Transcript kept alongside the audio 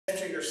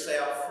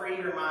yourself, free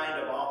your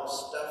mind of all the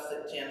stuff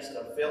that tends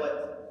to fill it,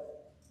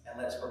 and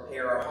let's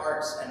prepare our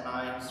hearts and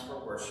minds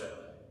for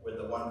worship with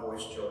the One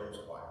Voice Children's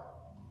Choir.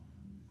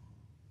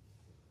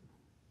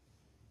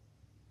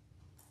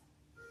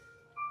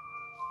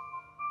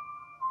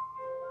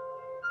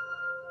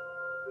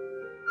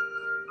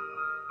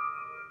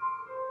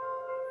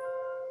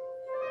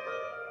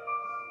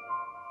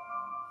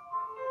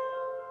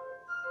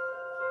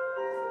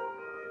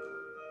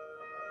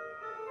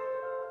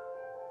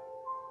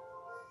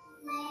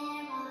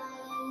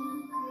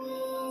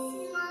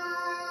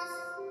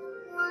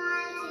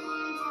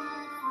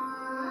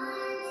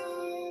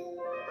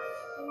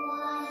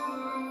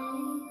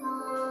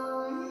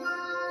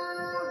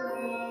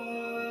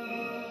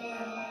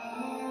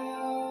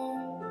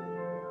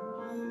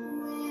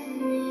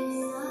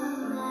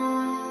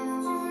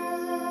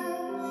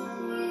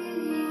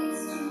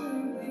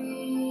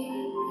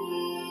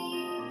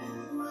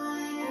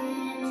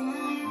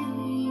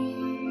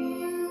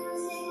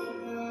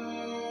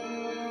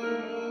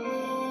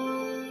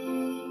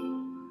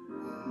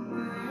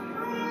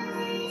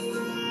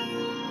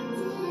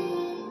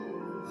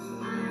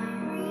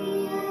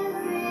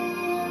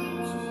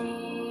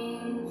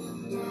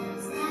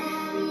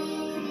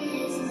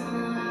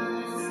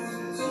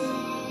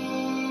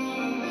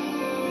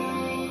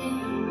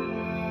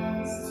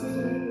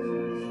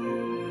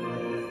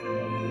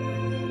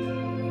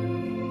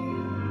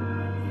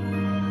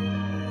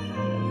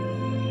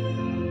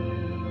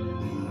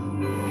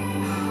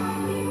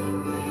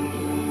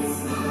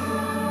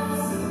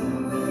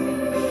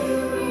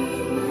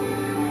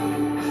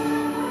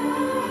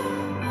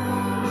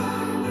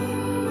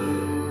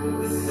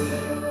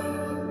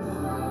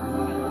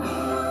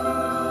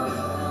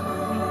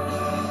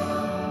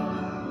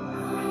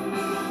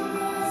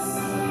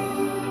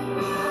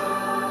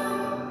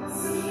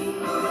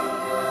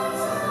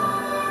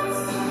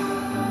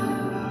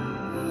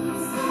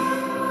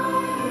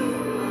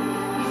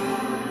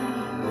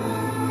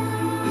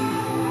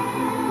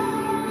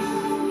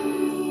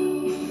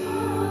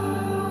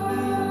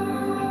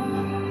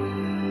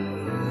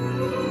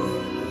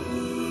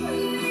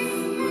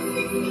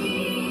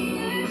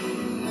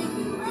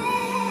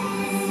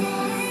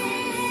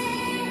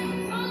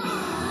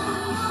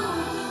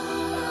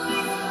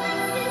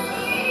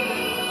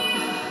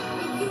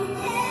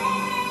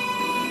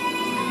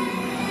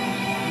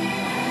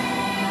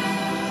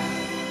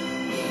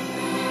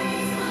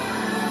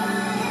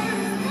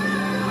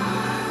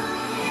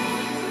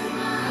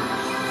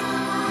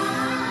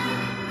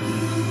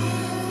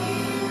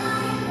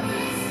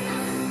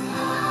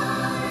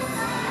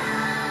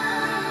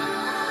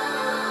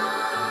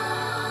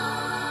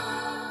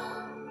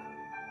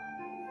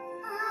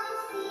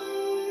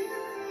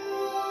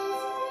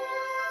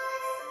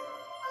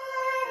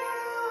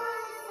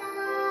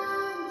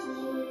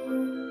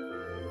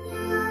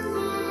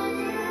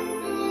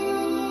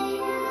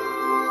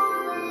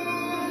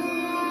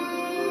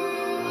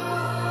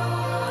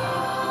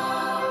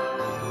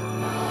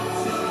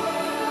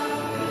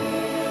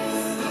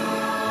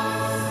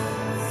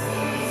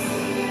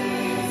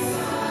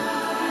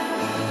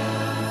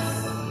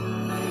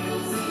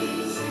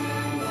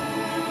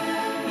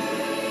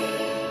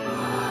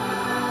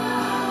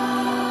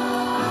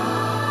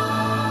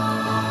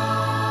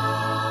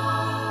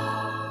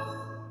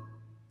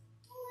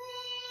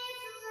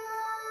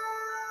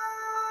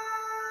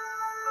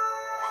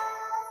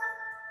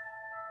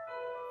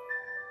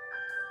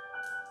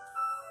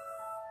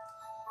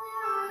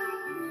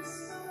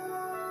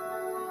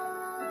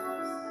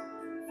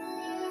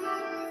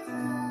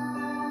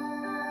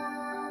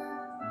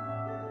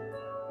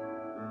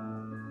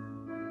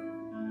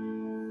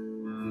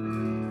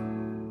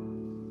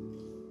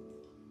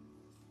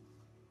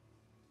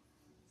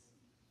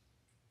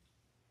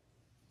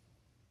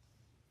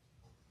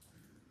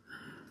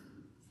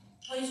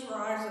 Please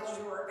rise as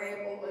you are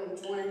able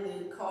and join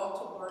the call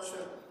to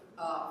worship,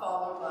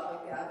 followed by the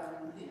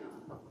gathering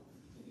hymn.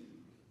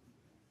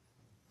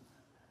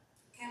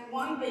 Can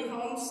one be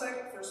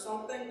homesick for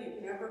something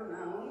you've never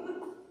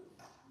known?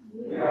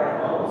 We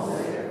are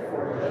homesick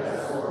for a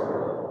just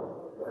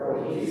world,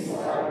 for peace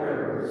like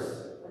rivers,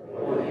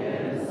 for the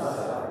end of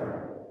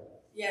suffering.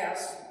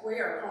 Yes, we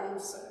are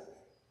homesick.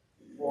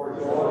 For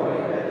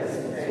joy that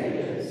is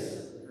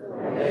contagious,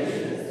 for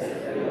nations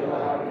that feel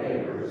like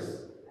neighbors,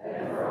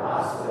 and for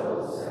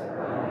hospitals that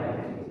run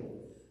empty.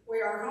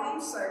 We are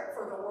homesick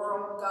for the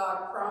world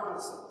God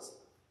promises.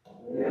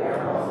 We are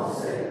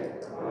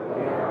homesick, but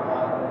we are on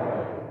our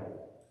way.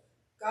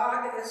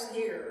 God is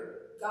here.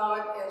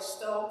 God is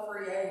still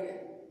creating.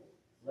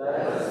 Let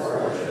us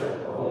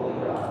worship the Holy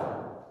God.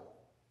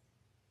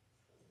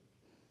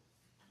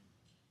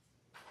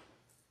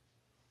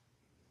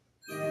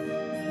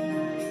 Amen.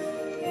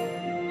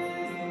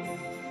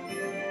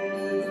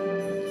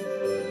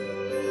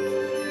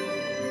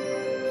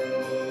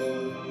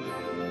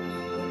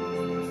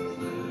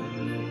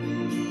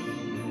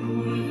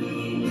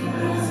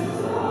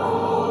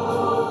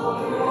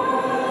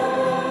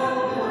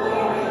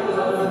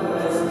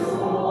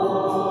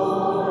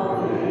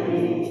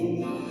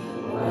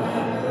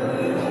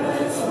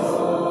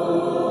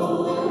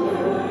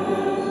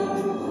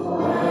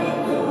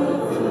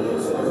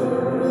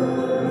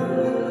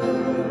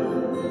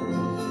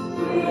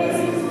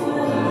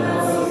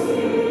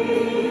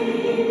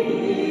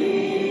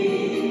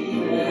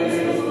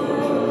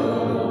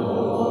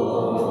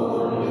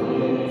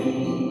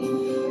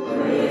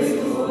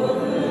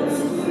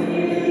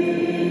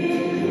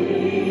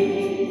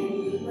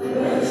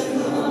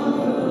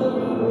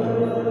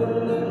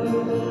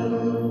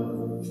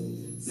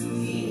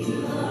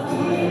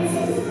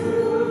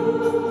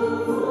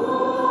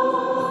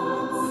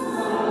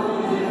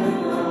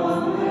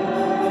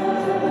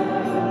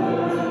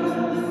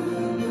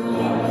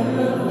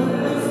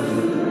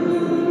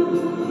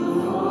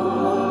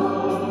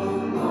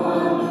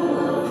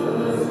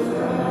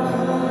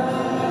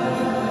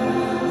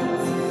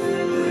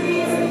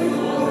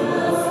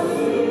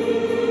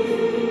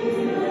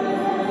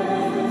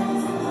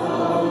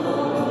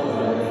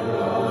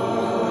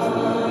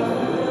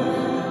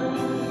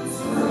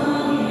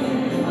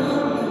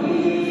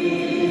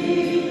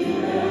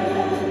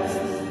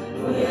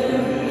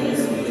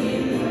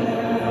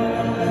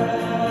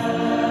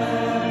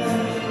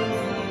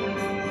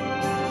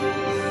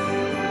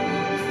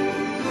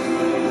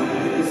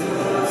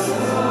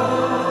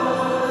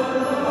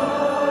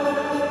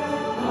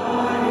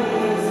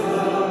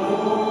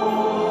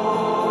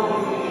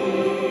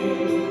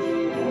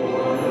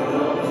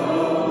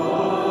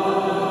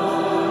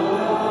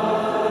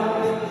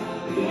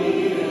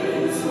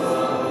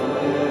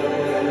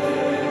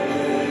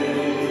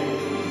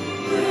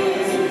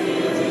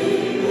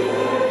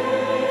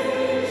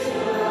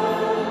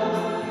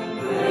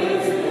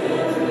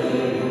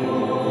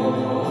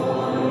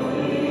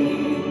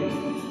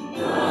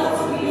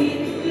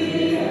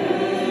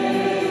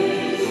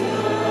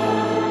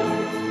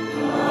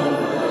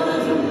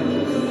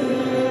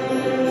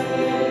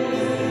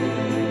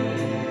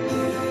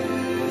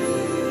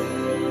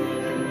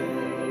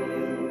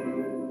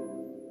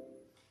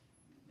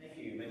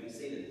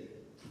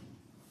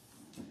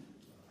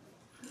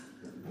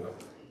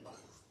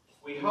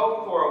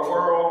 hope for a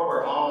world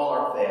where all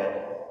are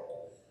fed.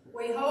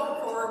 We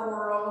hope for a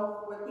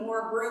world with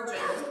more bridges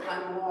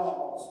than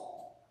walls.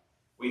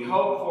 We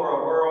hope for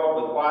a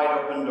world with wide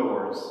open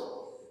doors.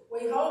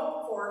 We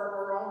hope for a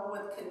world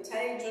with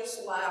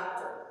contagious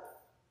laughter.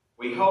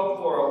 We hope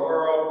for a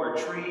world where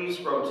trees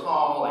grow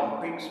tall and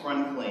creeks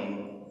run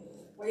clean.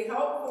 We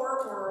hope for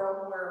a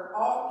world where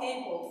all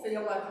people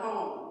feel at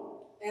home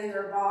in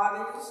their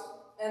bodies,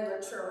 in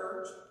the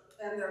church,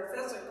 and their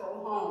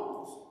physical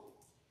homes.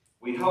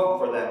 We hope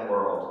for that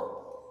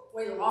world.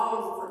 We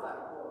long for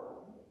that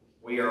world.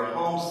 We are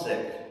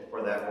homesick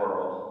for that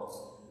world.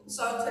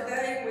 So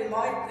today we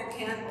light the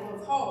candle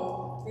of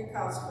hope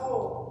because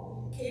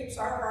hope keeps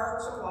our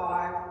hearts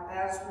alive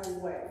as we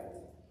wait.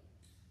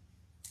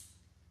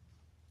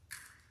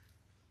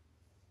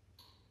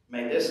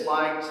 May this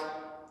light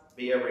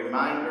be a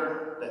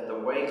reminder that the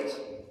wait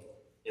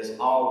is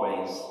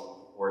always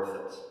worth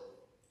it.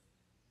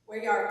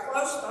 We are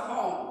close to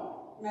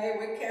home. May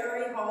we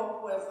carry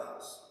hope with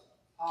us.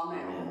 Amen.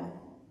 Amen.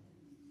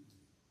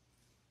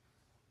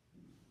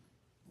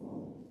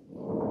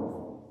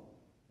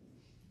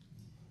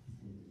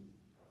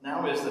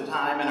 Now is the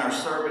time in our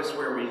service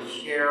where we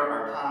share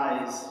our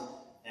tithes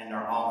and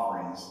our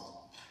offerings.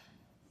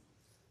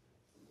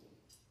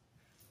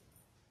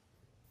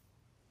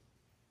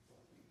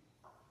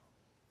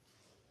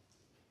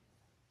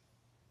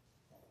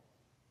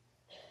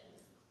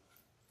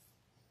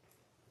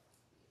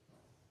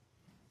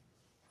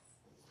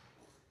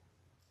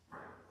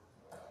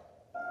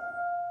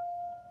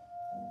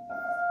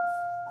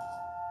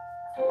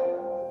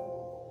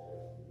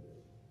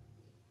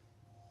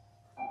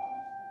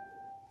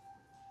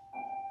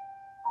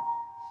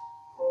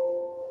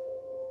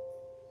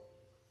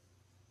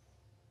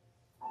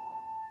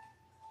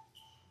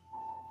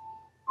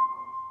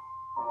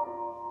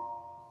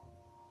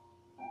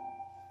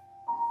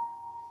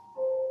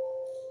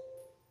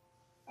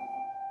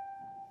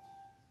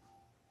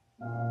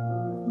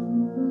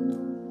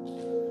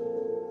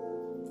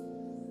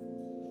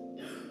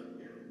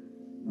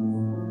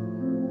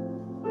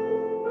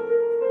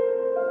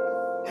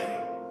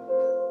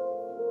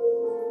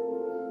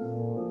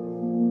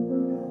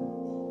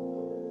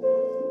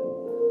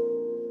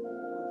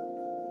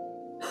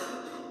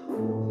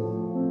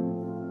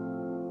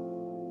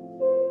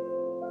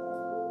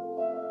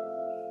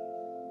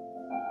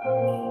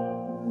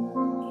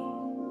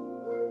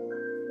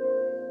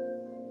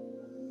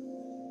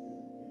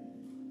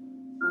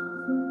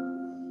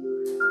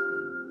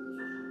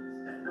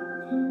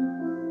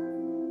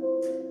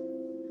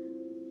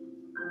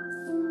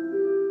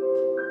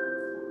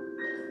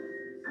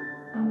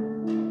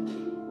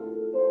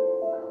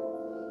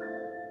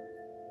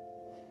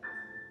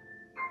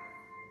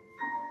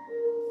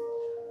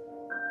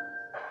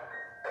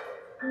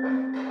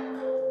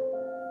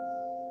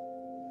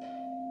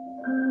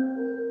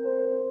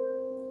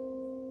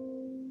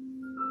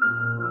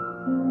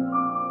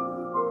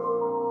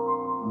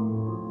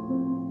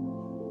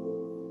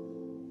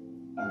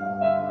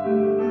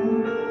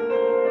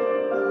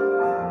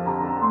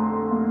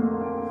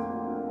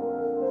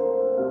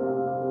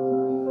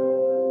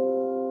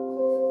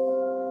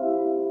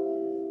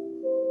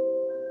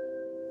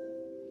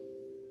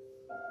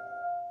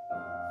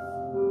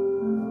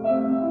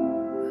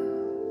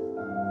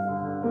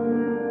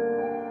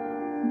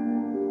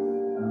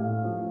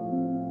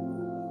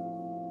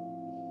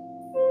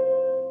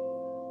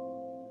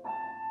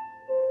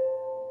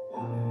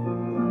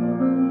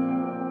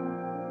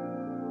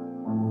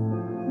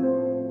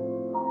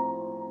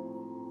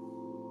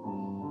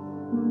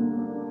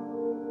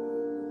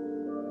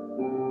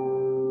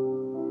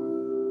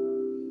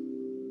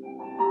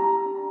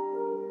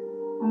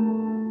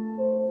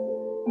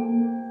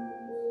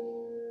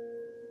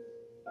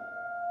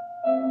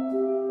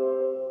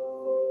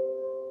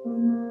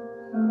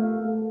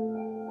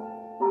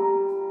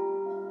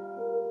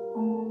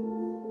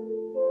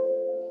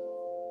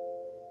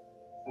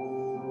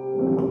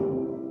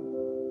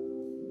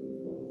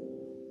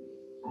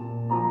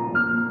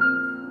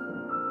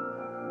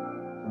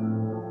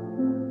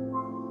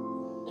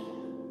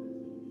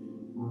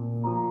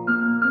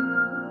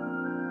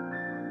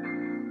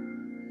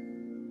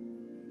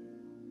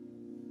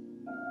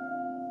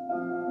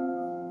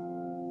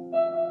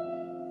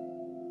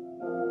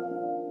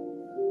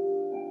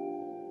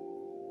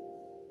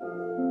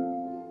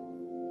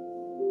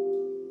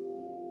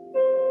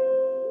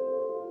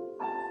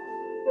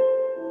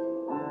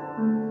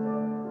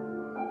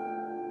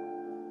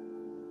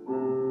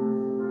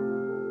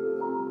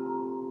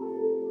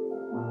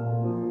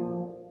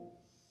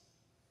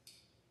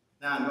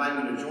 Now I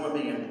invite you to join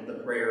me in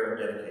the prayer of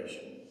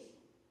dedication.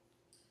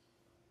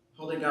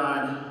 Holy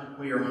God,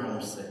 we are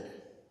homesick.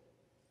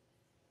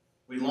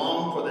 We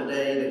long for the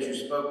day that you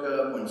spoke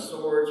of when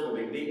swords will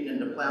be beaten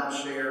into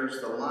plowshares,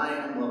 the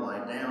lion will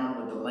lie down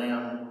with the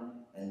lamb,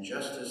 and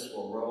justice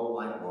will roll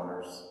like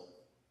waters.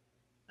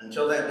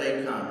 Until that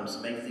day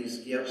comes, take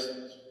these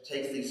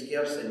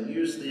gifts and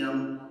use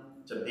them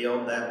to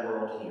build that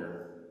world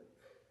here.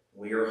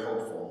 We are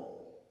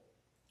hopeful.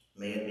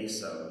 May it be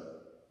so.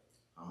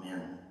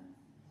 Amen.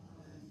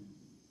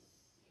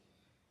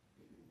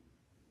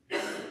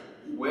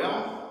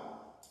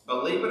 Well,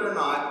 believe it or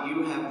not,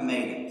 you have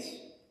made it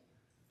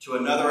to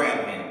another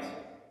Advent.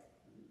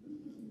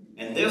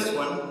 And this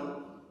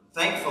one,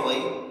 thankfully,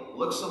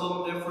 looks a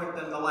little different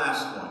than the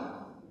last one,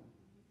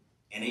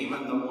 and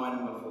even the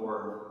one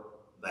before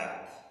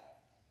that.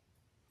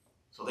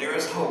 So there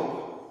is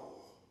hope.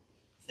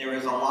 There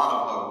is a lot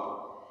of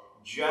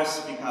hope,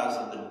 just because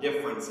of the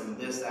difference in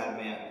this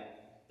Advent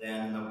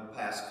than the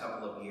past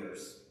couple of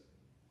years.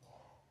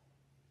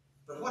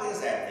 But what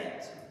is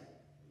Advent?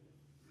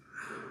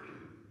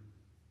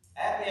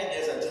 Advent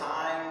is a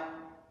time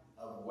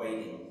of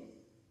waiting.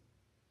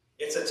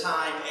 It's a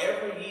time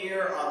every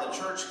year on the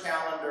church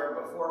calendar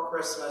before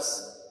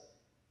Christmas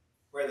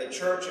where the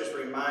church is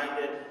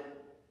reminded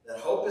that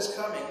hope is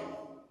coming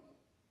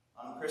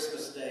on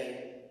Christmas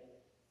Day.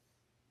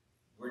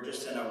 We're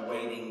just in a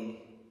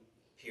waiting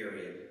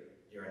period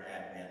during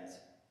Advent.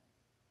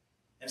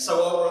 And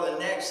so over the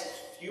next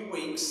few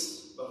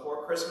weeks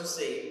before Christmas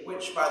Eve,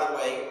 which, by the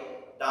way,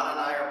 Don and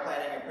I are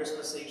planning a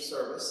Christmas Eve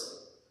service,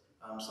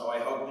 so I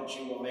hope that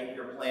you will make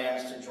your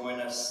plans to join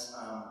us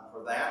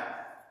for that.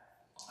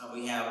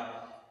 We have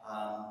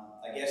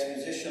a guest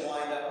musician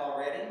lined up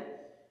already,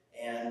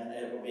 and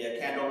it will be a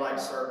candlelight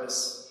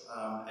service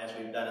as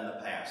we've done in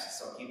the past,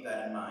 so keep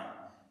that in mind.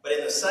 But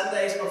in the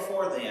Sundays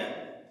before then,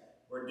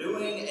 we're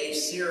doing a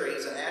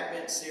series, an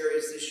Advent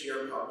series this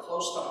year called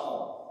Close to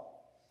Home.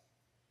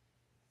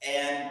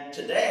 And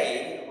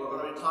today, we're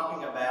going to be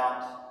talking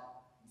about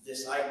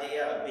this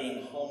idea of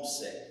being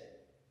homesick.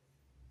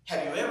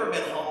 Have you ever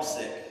been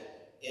homesick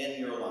in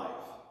your life?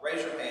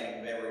 Raise your hand if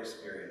you've ever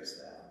experienced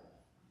that.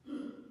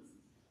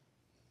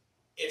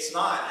 It's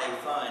not a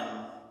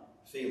fun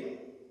feeling.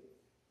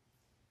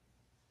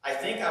 I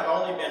think I've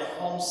only been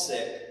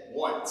homesick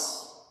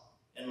once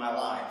in my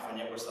life, and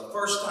it was the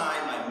first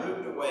time I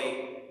moved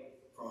away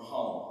from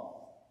home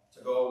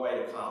to go away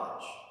to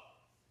college.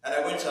 And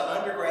I went to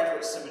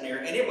undergraduate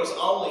seminary, and it was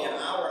only an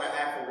hour and a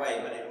half away,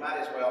 but it might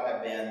as well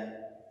have been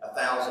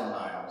 1,000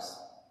 miles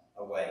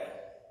away.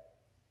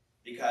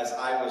 Because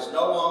I was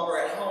no longer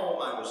at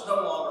home, I was no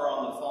longer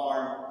on the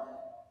farm,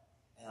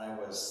 and I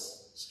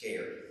was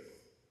scared.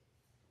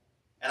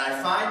 And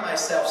I find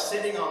myself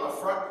sitting on the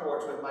front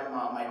porch with my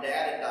mom. My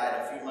dad had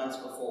died a few months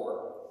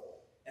before.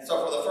 And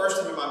so for the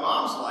first time in my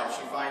mom's life,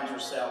 she finds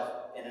herself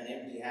in an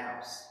empty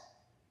house,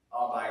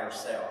 all by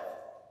herself.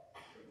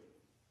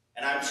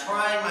 And I'm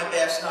trying my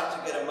best not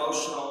to get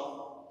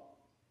emotional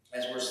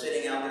as we're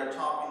sitting out there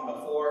talking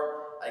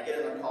before I get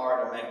in the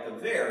car to make the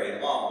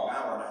very long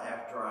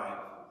hour-and-a-half drive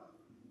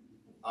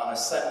on a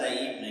Sunday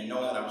evening,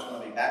 knowing that I was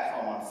going to be back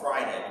home on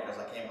Friday because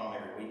I came home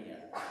every weekend.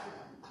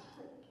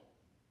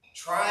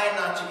 Trying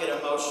not to get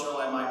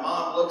emotional, and my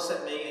mom looks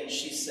at me and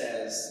she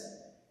says,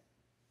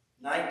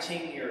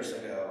 19 years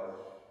ago,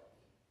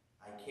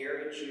 I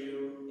carried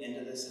you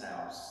into this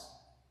house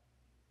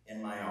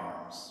in my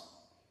arms.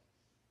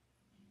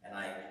 And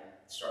I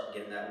start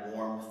getting that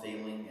warm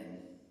feeling and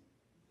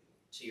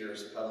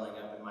tears puddling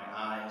up in my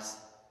eyes.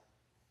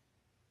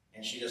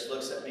 And she just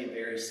looks at me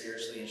very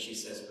seriously and she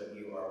says, but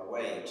you are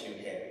way too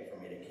heavy for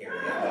me to carry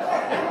you. You're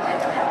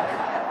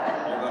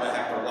going to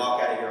have to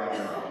walk out of here on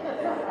your own.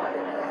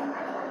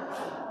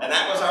 And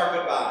that was our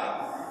goodbye.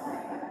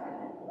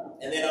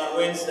 And then on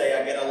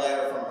Wednesday, I get a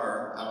letter from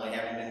her, only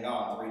having been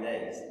gone 3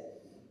 days.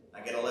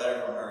 I get a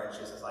letter from her and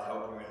she says, I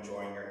hope you're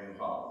enjoying your new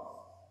home.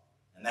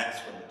 And that's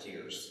when the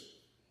tears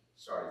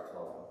started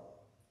flowing.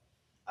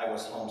 I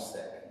was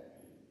homesick.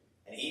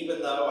 And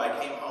even though I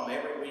came home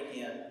every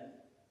weekend,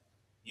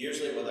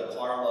 usually with a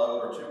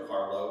carload or 2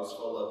 carloads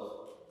full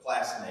of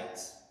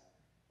classmates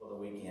for the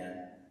weekend,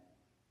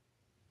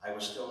 I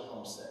was still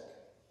homesick.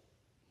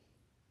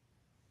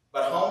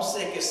 But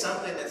homesick is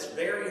something that's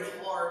very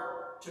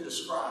hard to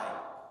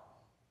describe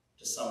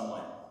to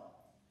someone.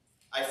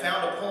 I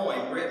found a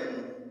poem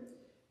written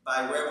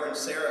by Reverend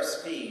Sarah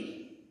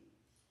Speed,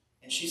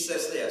 and she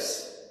says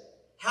this: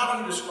 how do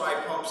you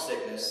describe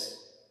homesickness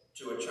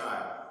to a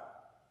child?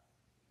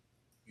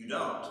 You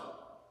don't.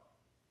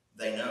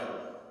 They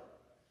know.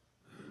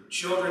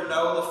 Children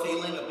know the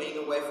feeling of being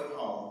away from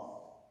home.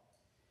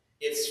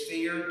 It's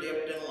fear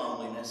dipped in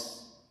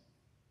loneliness,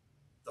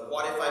 the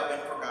what if I've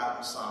been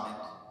forgotten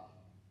sonnet,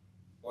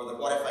 or the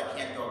what if I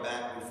can't go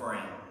back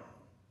refrain.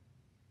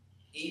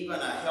 Even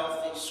a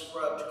healthy,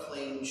 scrubbed,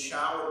 clean,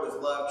 showered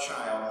with love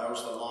child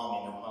knows the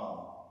longing of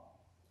home.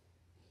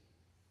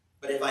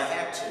 But if I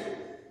had to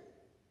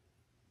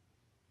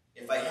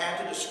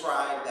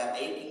describe that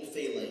aching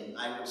feeling,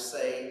 I would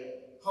say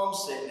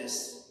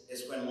homesickness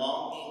is when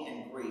longing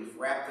and grief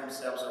wrap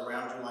themselves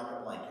around you like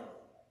a blanket.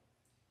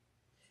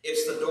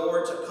 It's the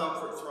door to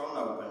comfort thrown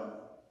open.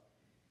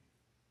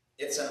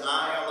 It's an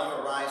eye on the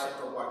horizon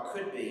for what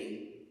could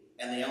be,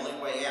 and the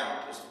only way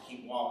out is to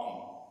keep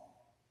walking,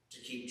 to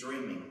keep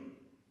dreaming,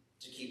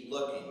 to keep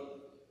looking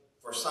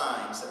for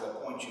signs that will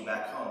point you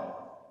back home.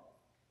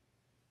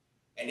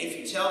 And if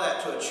you tell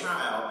that to a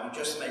child, you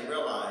just may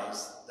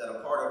realize that a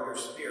part of your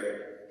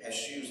spirit has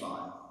shoes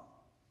on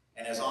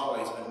and has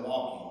always been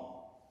walking,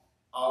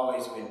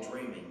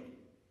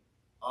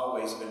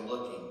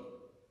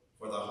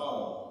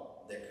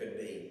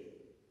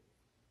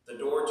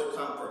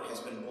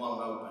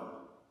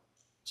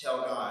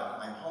 Tell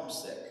God, I'm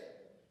homesick.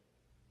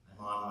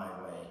 I'm on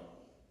my way.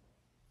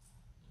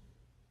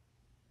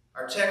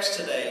 Our text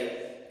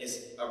today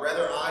is a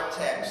rather odd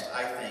text,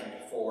 I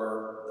think,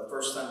 for the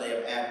first Sunday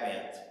of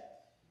Advent.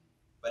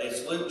 But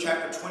it's Luke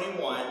chapter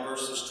 21,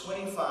 verses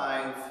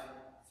 25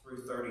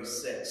 through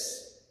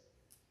 36.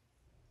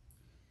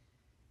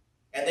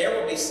 And there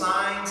will be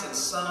signs in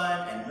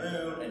sun and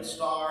moon and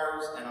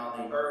stars, and on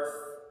the earth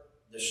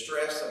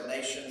distress of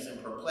nations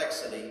and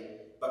perplexity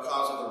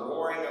because of the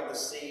roaring of the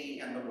sea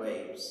and the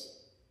waves.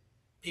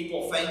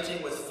 People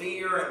fainting with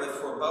fear and with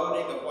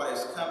foreboding of what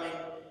is coming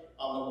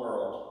on the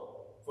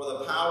world. For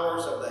the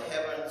powers of the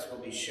heavens will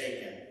be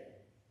shaken.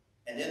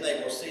 And then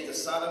they will see the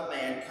Son of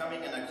Man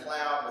coming in a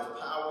cloud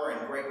with power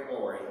and great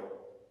glory.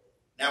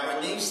 Now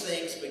when these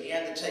things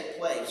begin to take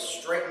place,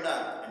 straighten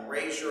up and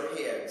raise your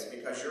heads,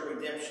 because your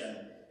redemption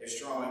is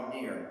drawing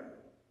near.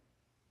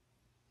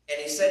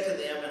 And he said to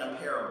them in a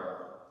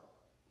parable,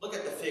 look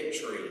at the fig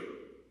tree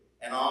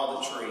and all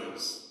the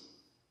trees.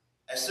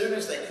 As soon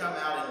as they come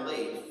out in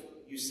leaf,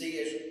 you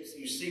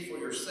see for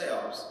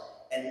yourselves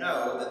and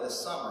know that the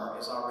summer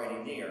is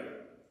already near.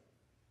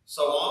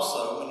 So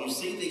also, when you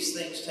see these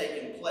things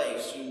taking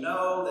place, you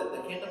know that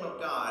the kingdom of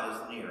God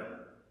is near.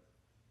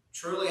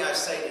 Truly I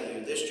say to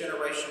you, this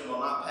generation will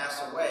not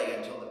pass away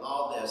until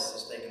all this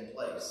has taken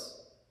place.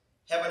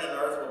 Heaven and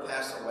earth will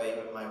pass away,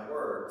 but my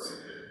words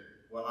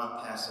will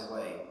not pass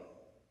away.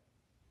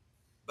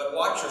 But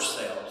watch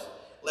yourselves,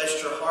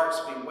 lest your hearts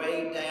be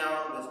weighed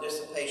down with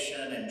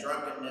dissipation and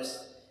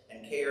drunkenness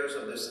and cares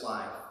of this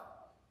life,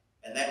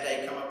 and that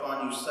day come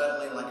upon you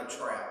suddenly like a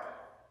trap.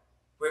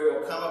 For it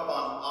will come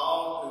upon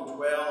all who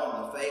dwell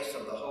on the face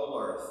of the whole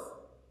earth.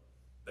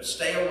 But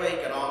stay awake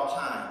at all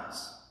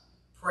times,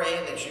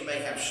 praying that you may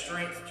have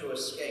strength to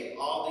escape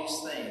all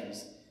these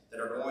things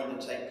that are going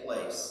to take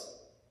place,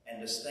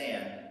 and to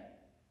stand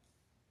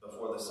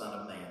before the Son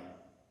of Man.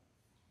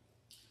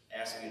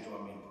 I ask you to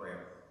join me in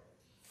prayer.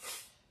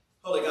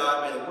 Holy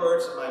God, may the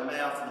words of my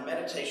mouth and the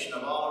meditation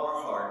of all of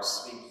our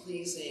hearts be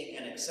pleasing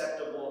and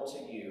acceptable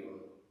to you,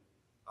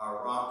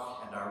 our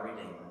rock and our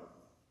Redeemer.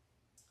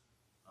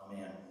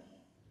 Amen.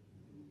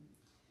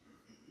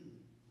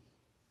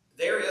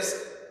 There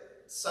is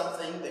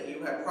something that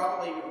you have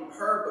probably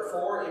heard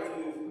before if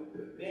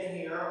you've been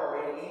here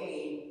or in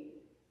any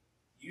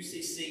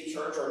UCC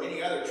church or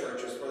any other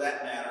churches for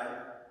that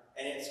matter,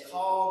 and it's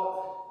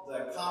called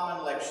the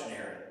Common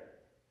Lectionary.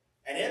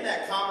 And in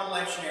that Common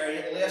Lectionary,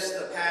 it lists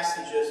the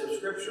passages of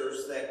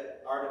scriptures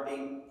that are to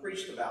be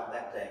preached about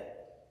that day.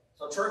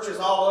 So churches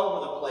all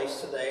over the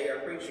place today are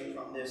preaching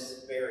from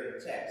this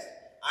very text.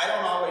 I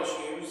don't always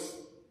use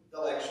the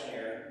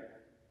lectionary,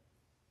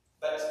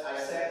 but I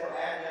said for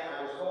Advent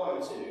I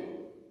was going to.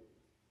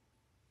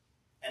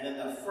 And then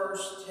the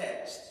first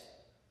text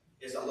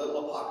is a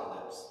little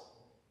apocalypse.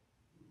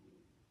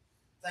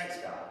 Thanks,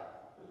 God.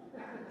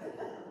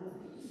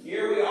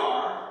 Here we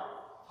are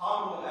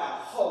talking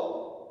about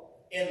hope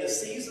in the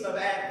season of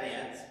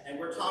Advent, and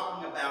we're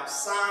talking about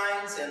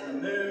signs and the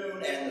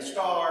moon and the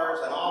stars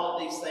and all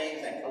of these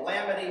things and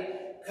calamity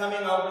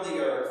coming over the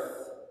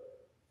earth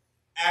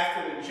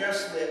after we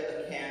just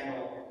lit the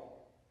candle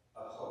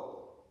of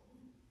hope.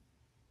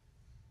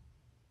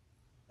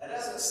 That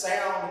doesn't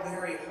sound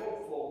very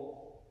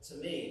hopeful to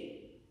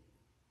me,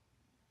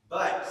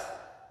 but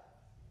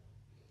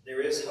there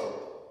is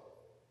hope.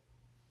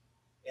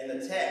 In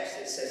the text,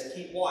 it says,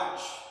 keep watch,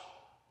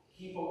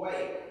 keep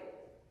awake.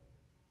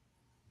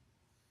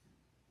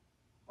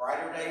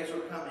 Brighter days are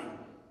coming.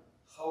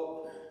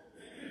 Hope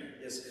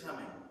is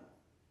coming.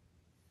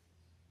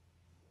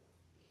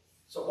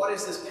 So what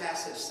is this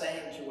passage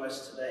saying to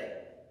us today?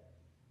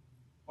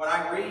 When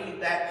I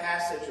read that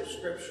passage of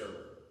Scripture,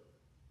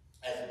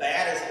 as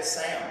bad as it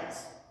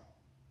sounds,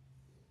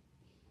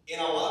 in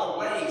a lot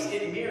of ways,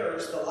 it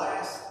mirrors the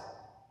last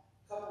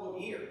couple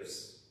of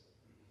years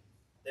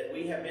that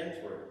we have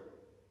been through.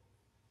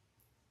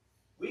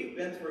 We've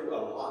been through a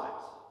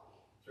lot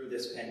through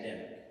this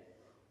pandemic.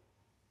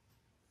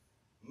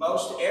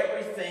 Most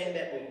everything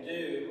that we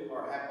do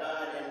or have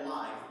done in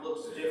life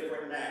looks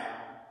different now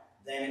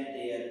than it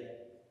did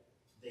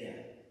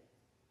then.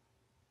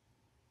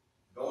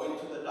 Going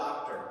to the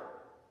doctor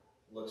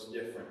looks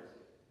different.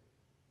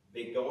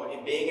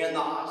 Being in the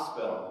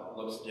hospital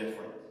looks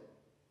different.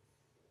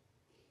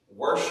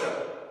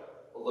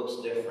 Worship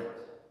looks different.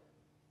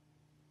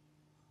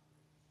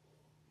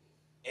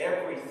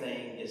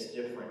 Everything is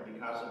different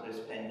because of this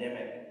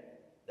pandemic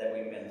that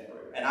we've been through.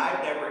 And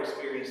I've never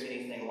experienced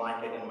anything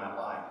like it in my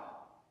life.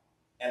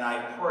 And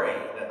I pray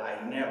that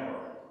I never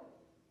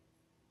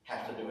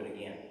have to do it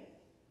again.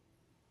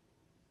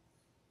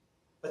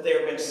 But there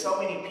have been so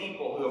many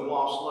people who have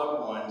lost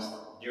loved ones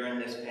during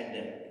this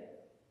pandemic.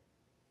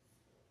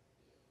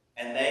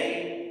 And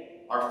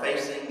they are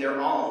facing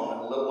their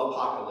own little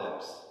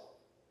apocalypse,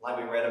 like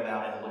we read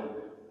about in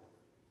Luke.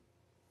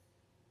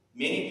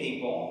 Many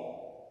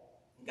people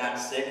got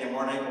sick and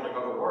weren't able to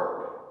go to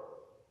work,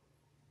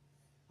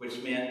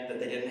 which meant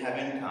that they didn't have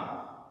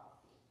income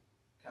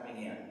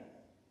coming in.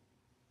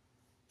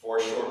 For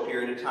a short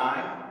period of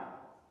time,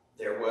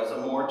 there was a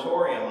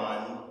moratorium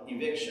on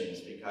evictions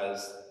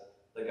because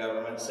the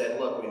government said,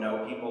 look, we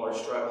know people are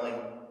struggling,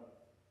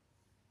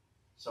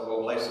 so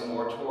we'll place a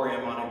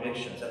moratorium on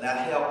evictions. And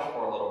that helped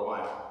for a little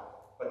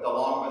while. But the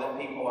longer that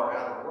people are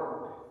out of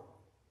work,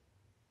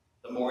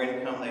 the more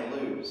income they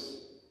lose.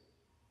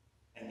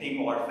 And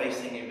people are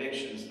facing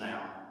evictions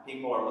now.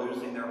 People are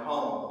losing their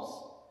homes,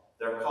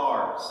 their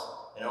cars.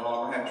 They no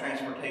longer have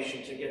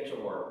transportation to get to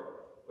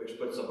work, which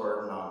puts a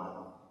burden on them.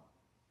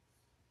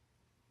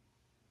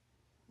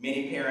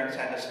 Many parents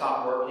had to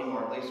stop working,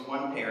 or at least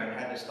one parent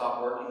had to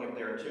stop working if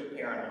they're a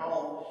two-parent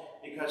home,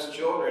 because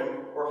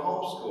children were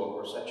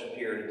homeschooled for such a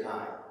period of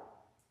time.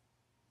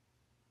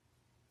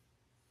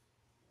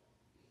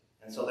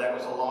 And so that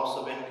was a loss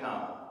of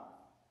income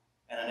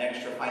and an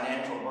extra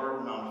financial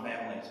burden on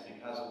families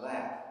because of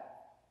that.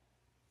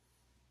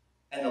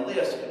 And the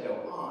list could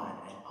go on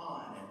and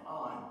on and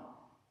on.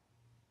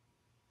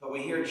 But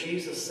we hear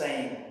Jesus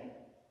saying,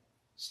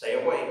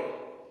 stay awake,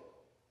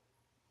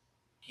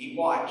 keep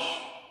watch,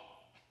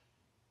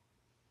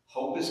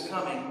 hope is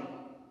coming.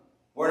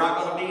 We're not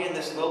going to be in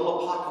this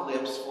little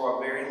apocalypse for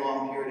a very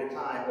long period of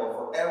time or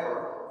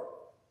forever.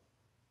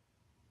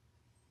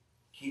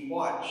 Keep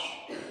watch.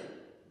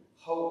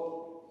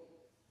 Hope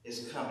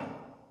is coming.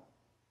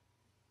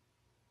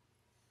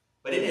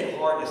 But isn't it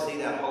hard to see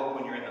that hope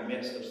when you're in the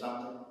midst of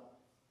something?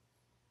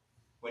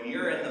 When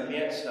you're in the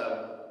midst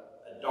of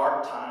a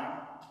dark time,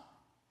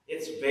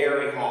 it's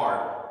very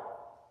hard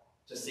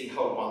to see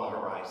hope on the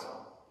horizon.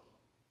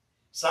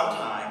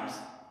 Sometimes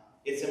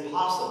it's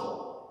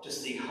impossible to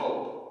see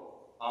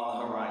hope on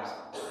the horizon.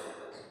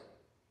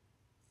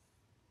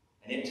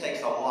 And it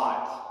takes a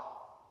lot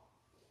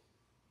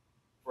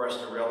for us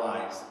to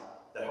realize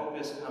that hope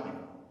is coming.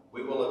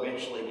 We will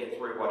eventually get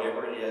through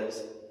whatever it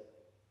is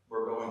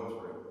we're going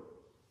through.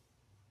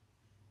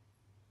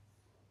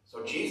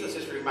 So Jesus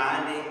is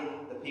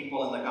reminding the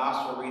people in the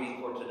gospel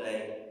reading for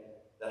today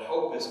that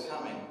hope is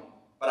coming.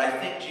 But I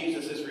think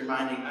Jesus is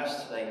reminding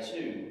us today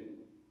too,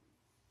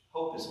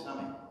 hope is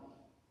coming.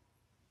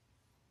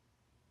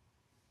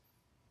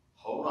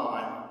 Hold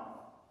on,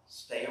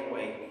 stay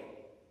awake,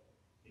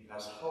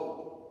 because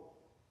hope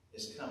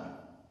is coming.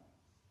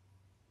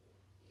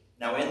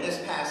 Now in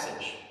this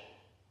passage,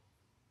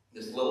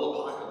 this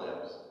little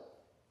apocalypse,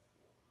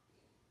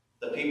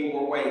 the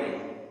people were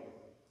waiting,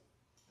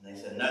 and they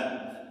said,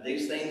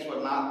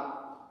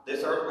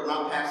 this earth would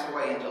not pass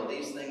away until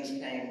these things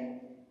came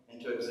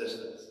into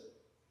existence,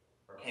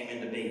 or came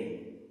into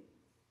being.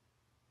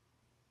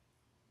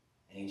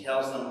 And he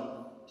tells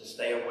them to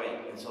stay awake,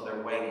 and so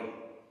they're waiting.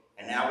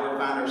 And now we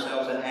find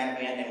ourselves in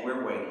Advent, and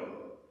we're waiting.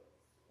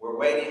 We're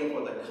waiting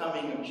for the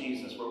coming of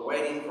Jesus. We're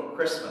waiting for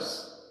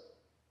Christmas.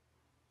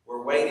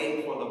 We're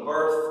waiting for the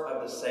birth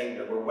of the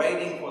Savior. We're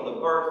waiting for the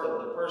birth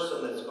of the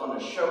person that's going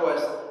to show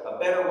us a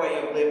better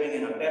way of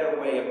living and a better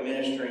way of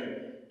ministering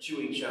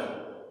to each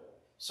other.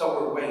 So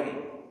we're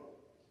waiting.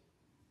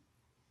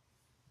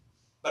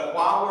 But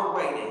while we're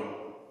waiting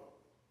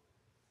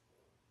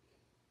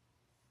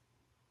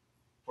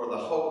for the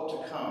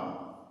hope to come,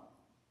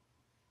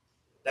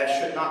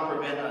 that should not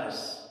prevent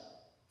us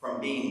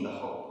from being the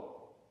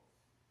hope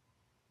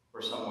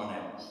for someone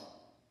else.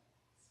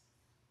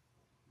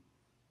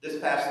 This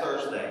past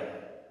Thursday,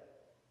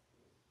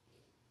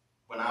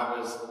 when I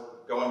was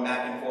going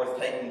back and forth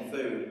taking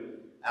food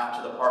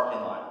out to the parking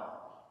lot,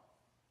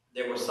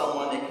 there was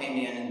someone that came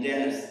in, and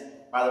Dennis,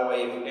 by the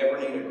way, if you ever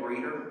need a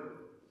greeter,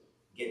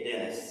 get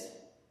Dennis.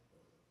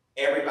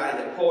 Everybody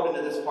that pulled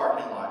into this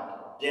parking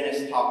lot,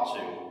 Dennis talked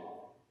to.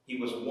 He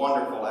was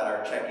wonderful at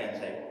our check-in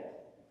table.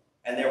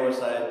 And there was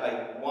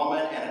a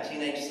woman and a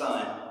teenage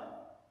son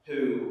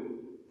who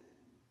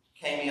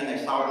came in.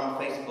 They saw it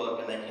on Facebook,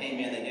 and they came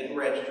in. They didn't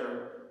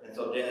register. And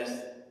so Dennis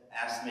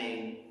asked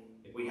me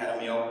if we had a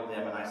meal for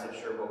them, and I said,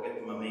 sure, we'll get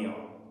them a meal.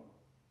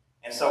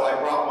 And so I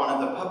brought one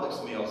of the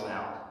Publix meals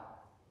out.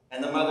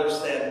 And the mother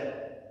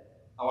said,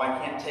 oh, I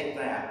can't take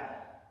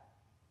that.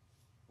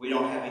 We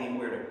don't have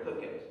anywhere to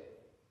cook it.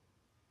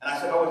 And I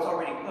said, oh, it's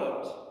already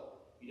cooked.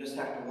 You just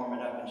have to warm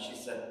it up. And she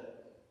said,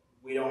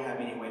 we don't have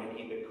any way to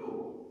keep it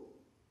cool.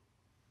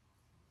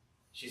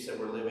 She said,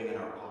 we're living in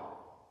our pocket.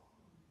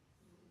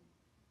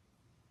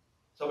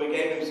 So we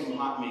gave them some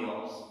hot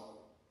meals.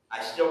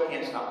 I still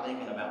can't stop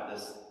thinking about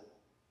this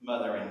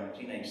mother and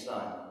teenage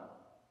son.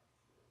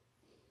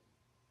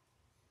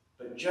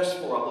 But just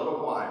for a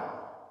little while,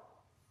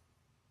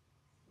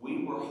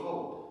 we were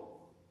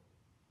hope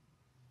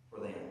for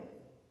them.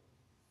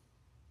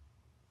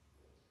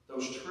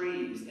 Those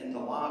trees in the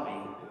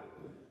lobby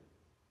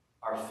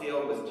are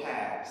filled with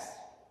tags.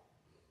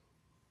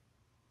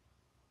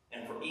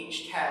 And for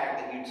each tag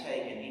that you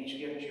take and each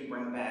gift you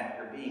bring back,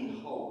 you're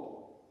being hope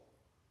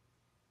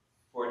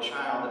for a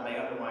child that may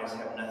otherwise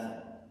have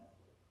nothing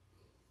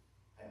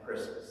at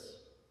Christmas.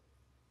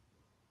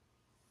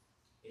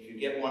 If you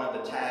get one of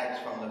the tags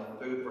from the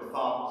Food for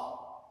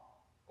Thought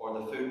or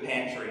the food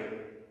pantry,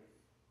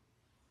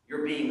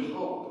 you're being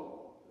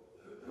hope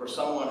for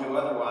someone who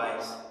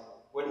otherwise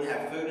wouldn't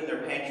have food in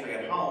their pantry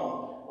at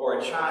home, or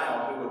a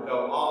child who would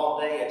go all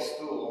day at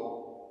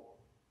school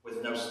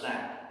with no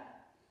snack?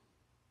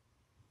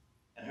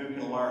 And who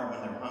can learn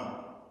when they're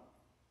hungry?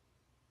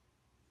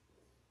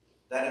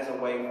 That is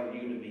a way for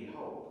you to be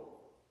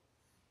hope.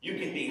 You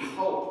can be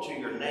hope to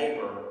your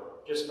neighbor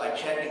just by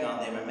checking on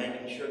them and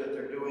making sure that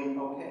they're doing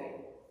okay.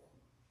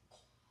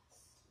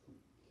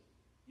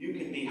 You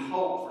can be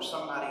hope for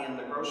somebody in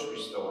the grocery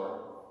store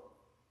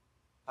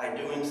by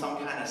doing some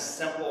kind of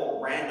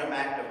simple, random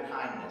act of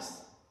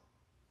kindness.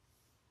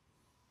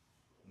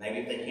 Maybe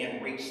if they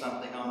can't reach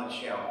something on the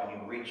shelf,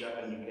 and you reach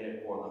up and you get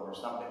it for them, or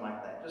something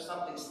like that. Just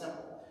something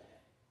simple.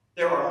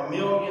 There are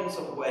millions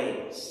of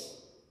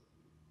ways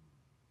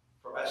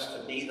for us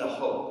to be the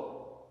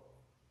hope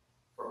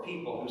for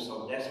people who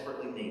so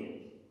desperately need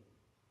it.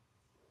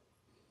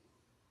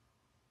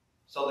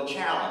 So the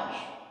challenge,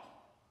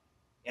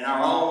 in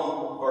our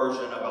own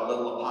version of a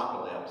little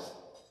apocalypse,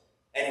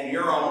 and in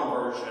your own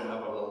version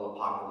of a little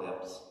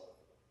apocalypse,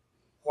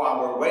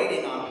 while we're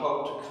waiting on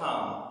hope to come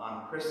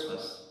on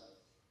Christmas,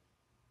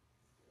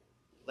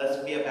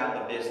 let's be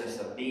about the business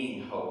of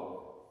being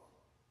hope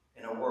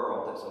in a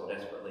world that so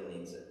desperately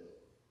needs it.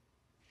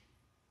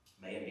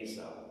 May it be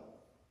so.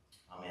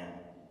 Amen.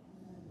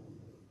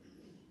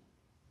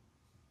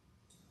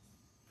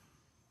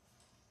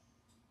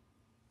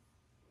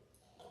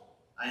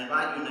 I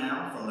invite you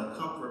now, from the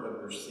comfort of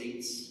your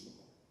seats,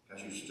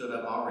 because you stood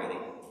up already,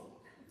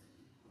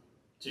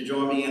 to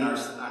join me in our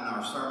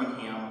sermon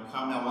hymn,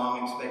 Come Thou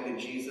Long Expected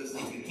Jesus.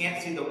 If you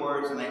can't see the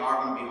words, and they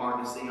are going to be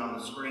hard to see on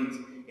the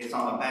screens, it's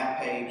on the back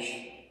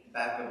page,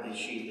 back of the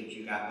sheet that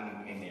you got when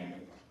you came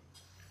in.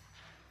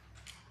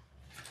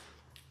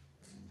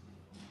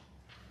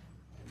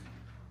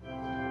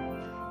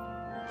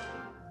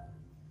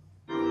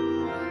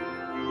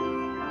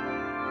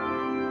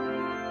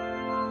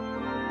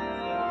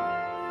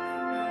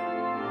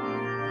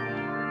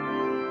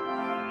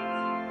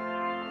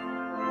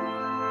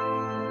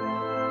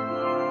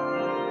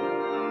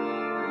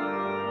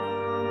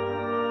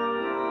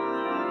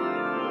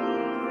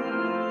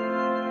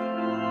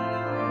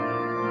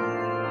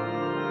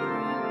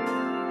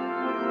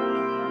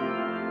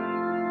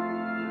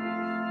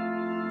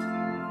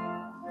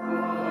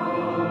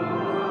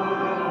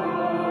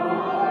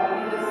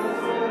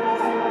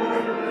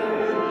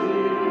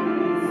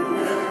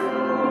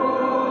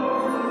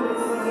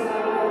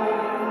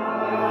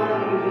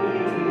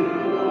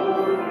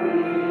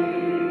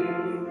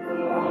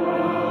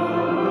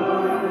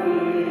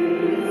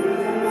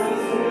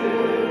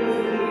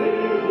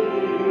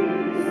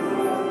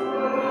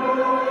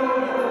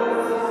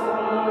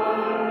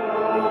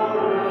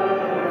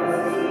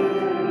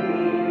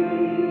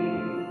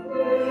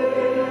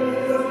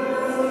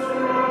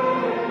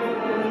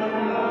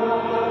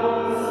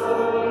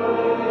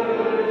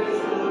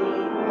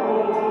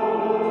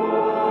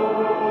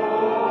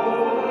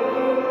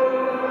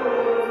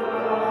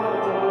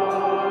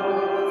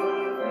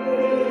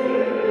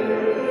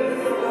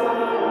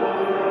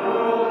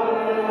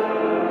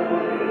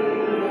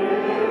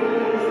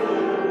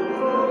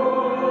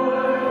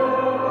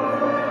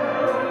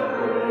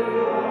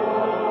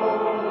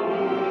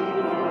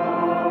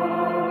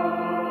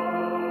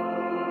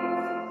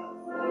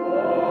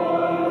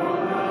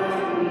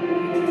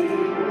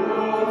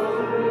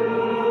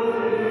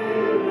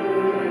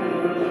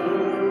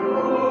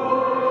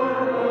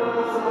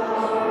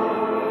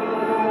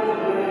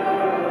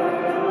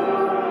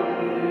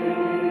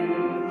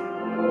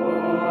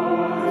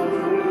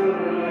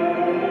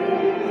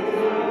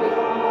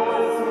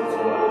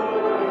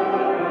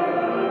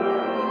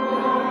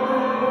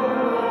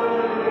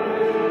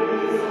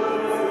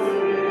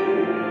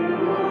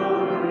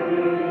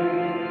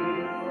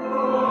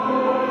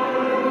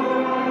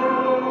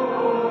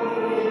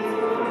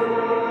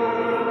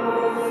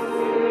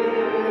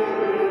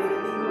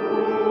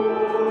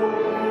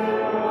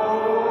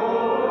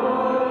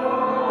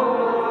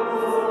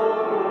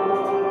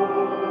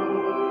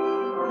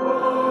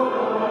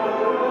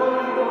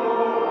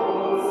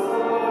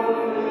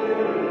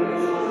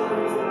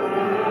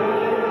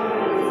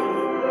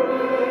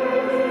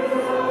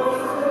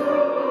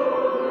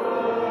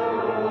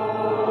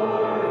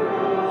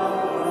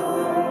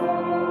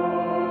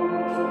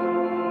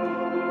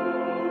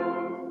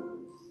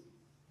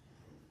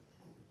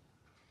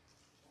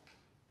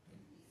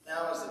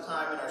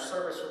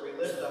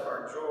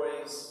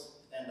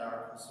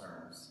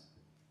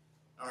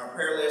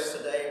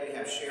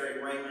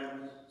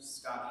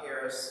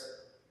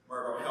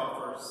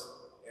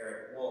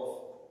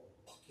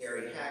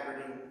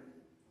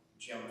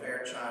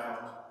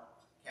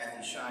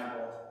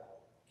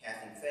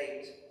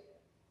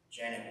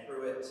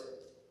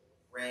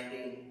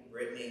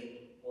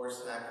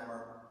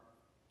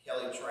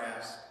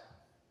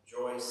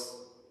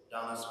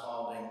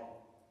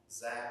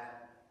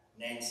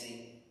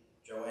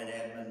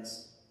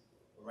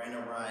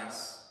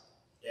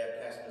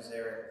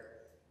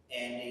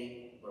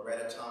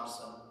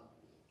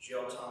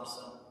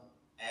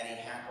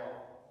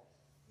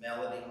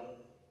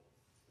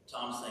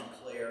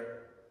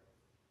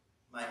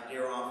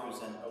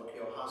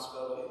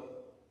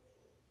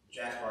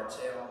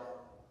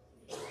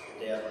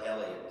 Deb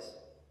Elliott,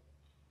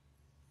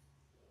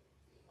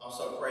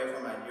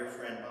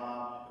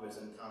 who is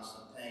in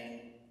constant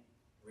pain,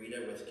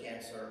 Rita with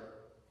cancer,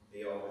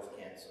 Bill with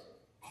cancer.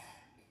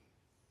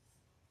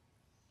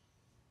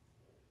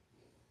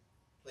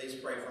 Please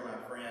pray for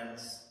my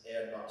friends,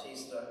 Ed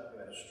Bautista, who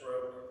had a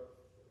stroke,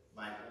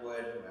 Mike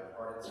Wood, who had a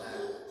heart attack,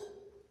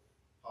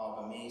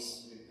 Paul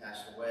Bamise, who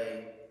passed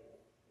away,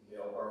 and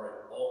Bill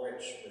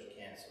Ulrich with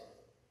cancer.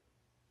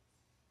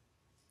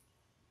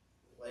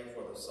 Pray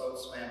for the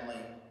Soates family,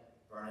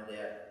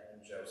 Bernadette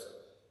and Joseph.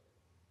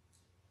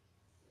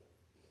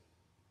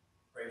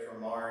 Pray for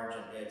Marge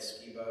and Ed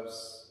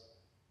Skibos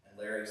and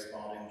Larry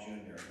Spalding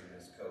Jr., who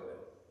has COVID.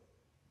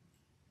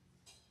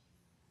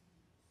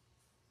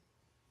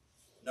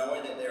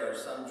 Knowing that there are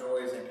some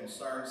joys and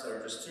concerns that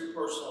are just too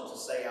personal to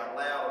say out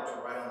loud or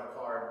to write on a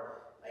card,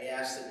 I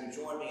ask that you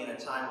join me in a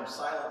time of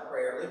silent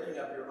prayer, lifting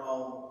up your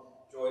own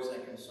joys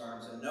and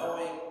concerns, and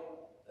knowing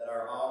that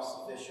our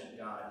all-sufficient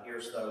God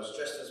hears those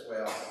just as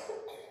well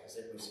as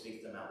if we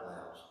speak them out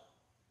loud.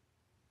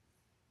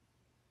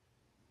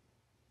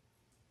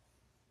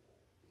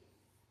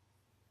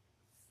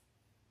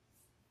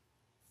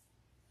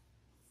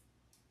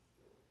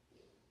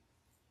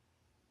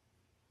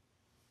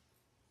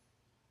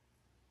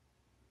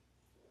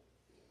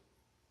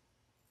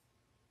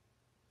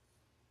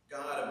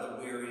 God of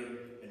the weary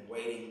and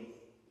waiting,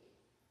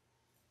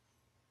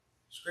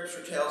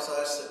 Scripture tells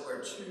us that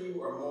where two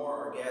or more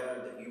are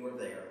gathered, that you are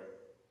there.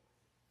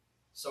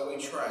 So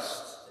we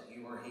trust that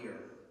you are here,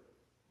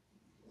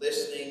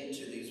 listening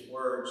to these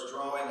words,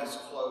 drawing us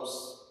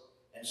close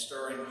and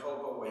stirring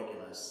hope awake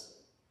in us.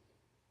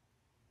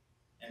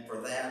 And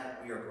for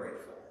that, we are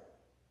grateful.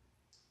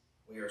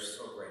 We are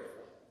so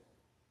grateful.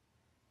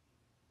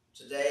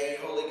 Today,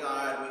 Holy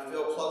God, we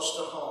feel close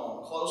to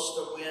home, close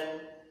to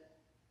when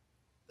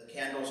the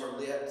candles are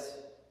lit.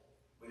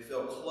 We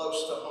feel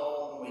close to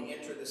home when we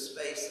enter this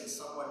space and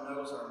someone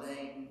knows our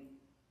name.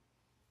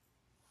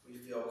 We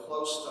feel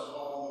close to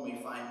home when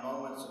we find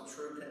moments of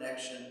true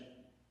connection.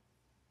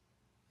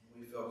 And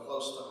we feel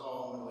close to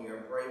home when we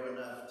are brave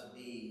enough to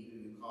be who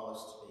you call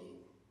us to be.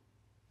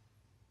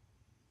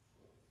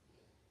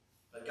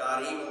 But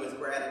God, even with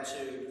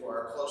gratitude for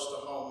our close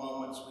to home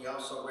moments, we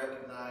also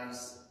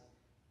recognize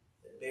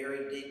that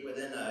buried deep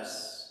within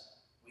us,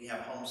 we have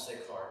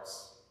homesick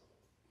hearts.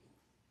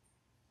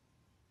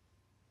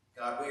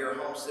 God, we are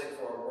homesick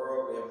for a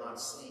world we have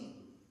not seen.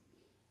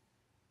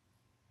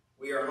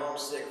 We are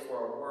homesick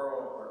for a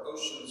world where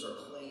oceans are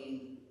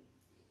clean,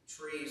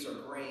 trees are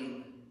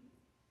green,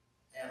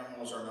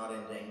 animals are not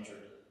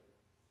endangered.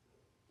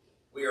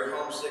 We are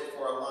homesick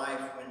for a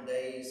life when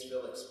days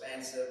feel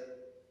expansive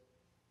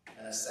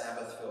and a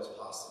Sabbath feels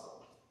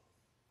possible.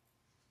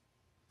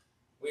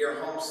 We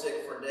are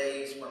homesick for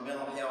days where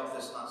mental health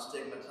is not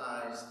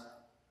stigmatized,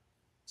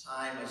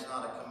 time is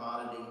not a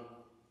commodity,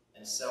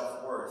 and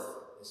self-worth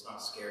is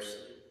not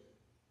scarcity.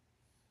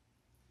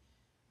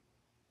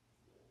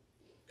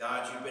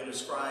 God, you've been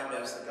described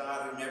as the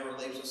God who never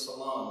leaves us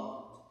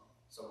alone,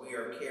 so we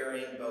are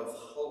carrying both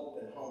hope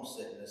and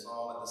homesickness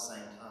all at the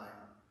same time.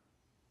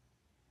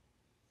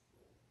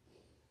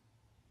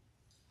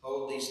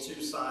 Hold these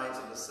two sides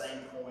of the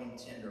same coin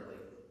tenderly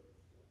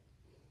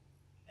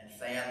and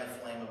fan the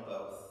flame of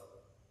both.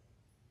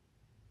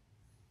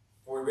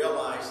 For we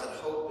realize that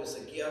hope is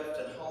a gift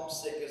and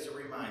homesick is a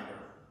reminder.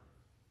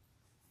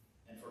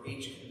 And for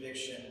each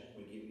conviction,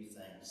 we give you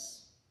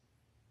thanks.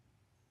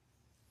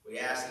 We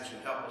ask that you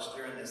help us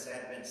during this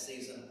Advent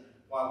season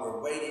while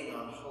we're waiting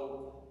on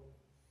hope,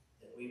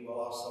 that we will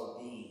also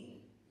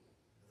be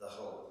the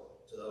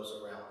hope to those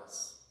around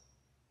us.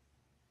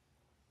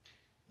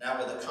 Now,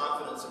 with the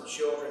confidence of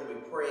children, we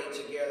pray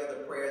together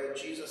the prayer that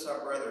Jesus, our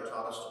brother,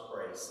 taught us to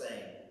pray,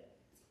 saying,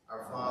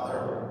 Our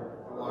Father,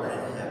 who art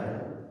in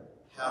heaven,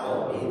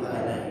 hallowed be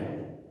thy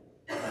name.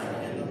 Thy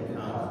kingdom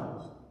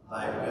come,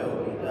 thy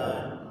will be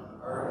done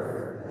on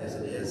earth as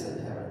it is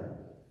in heaven.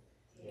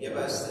 Give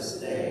us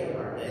this day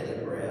our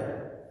daily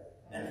bread,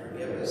 and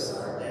forgive us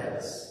our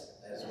debts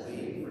as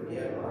we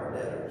forgive our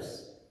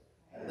debtors.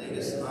 And lead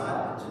us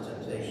not into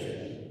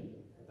temptation,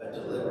 but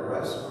deliver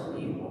us from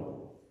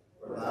evil.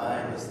 For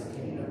thine is the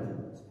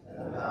kingdom, and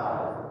the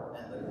power,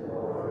 and the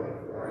glory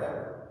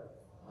forever.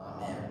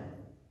 Amen.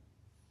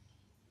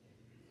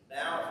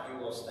 Now, if you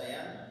will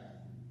stand,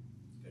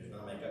 because you're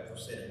going to make up for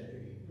sitting.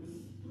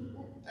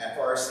 And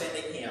for our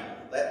sending hymn,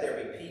 Let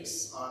There Be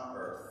Peace on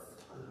Earth.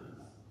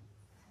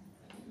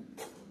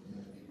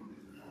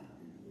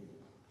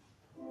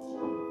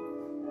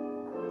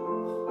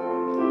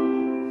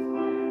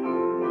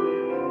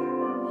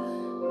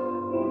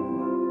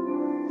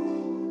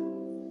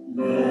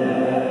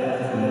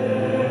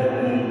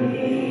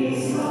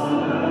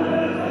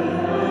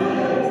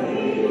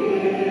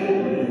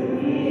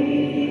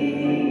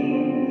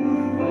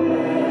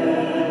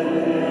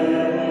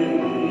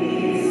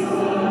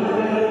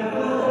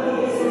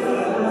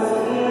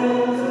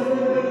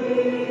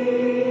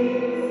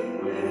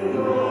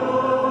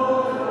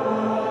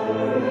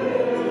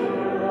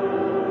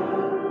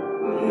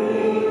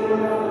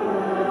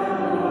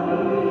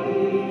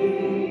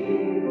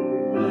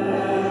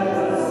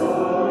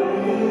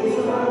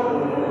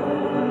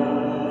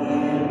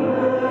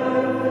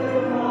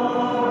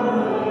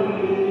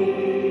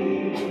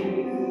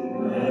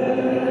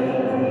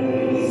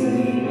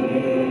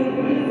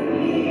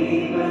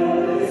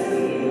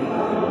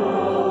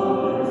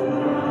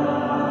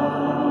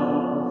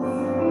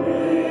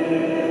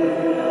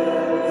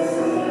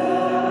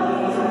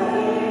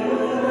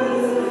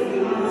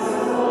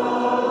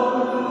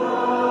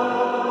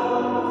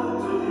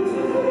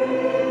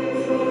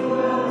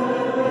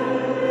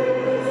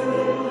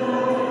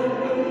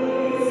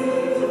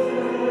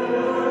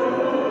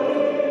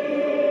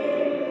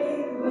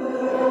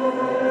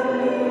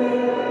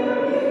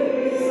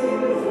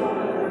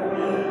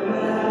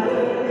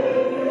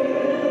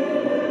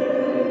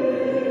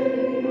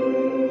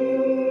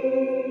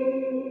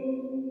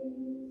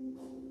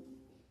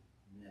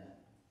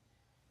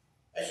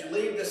 As you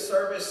leave this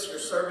service, your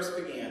service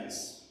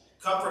begins.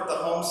 Comfort the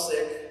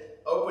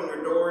homesick, open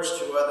your doors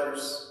to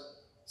others,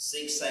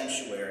 seek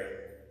sanctuary.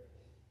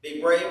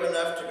 Be brave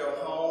enough to go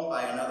home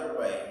by another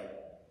way,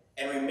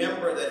 and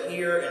remember that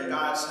here in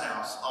God's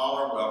house, all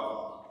are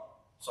welcome.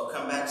 So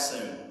come back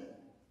soon.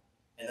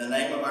 In the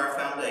name of our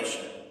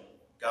foundation,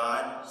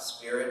 God,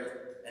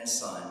 Spirit, and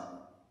Son,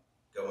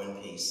 go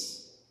in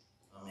peace.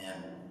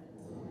 Amen.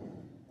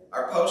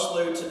 Our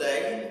postlude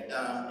today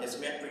is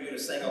meant for you to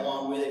sing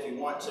along with if you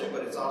want to,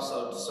 but it's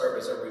also to serve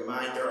as a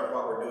reminder of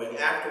what we're doing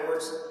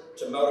afterwards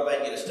to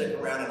motivate you to stick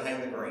around and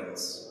hang the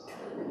greens.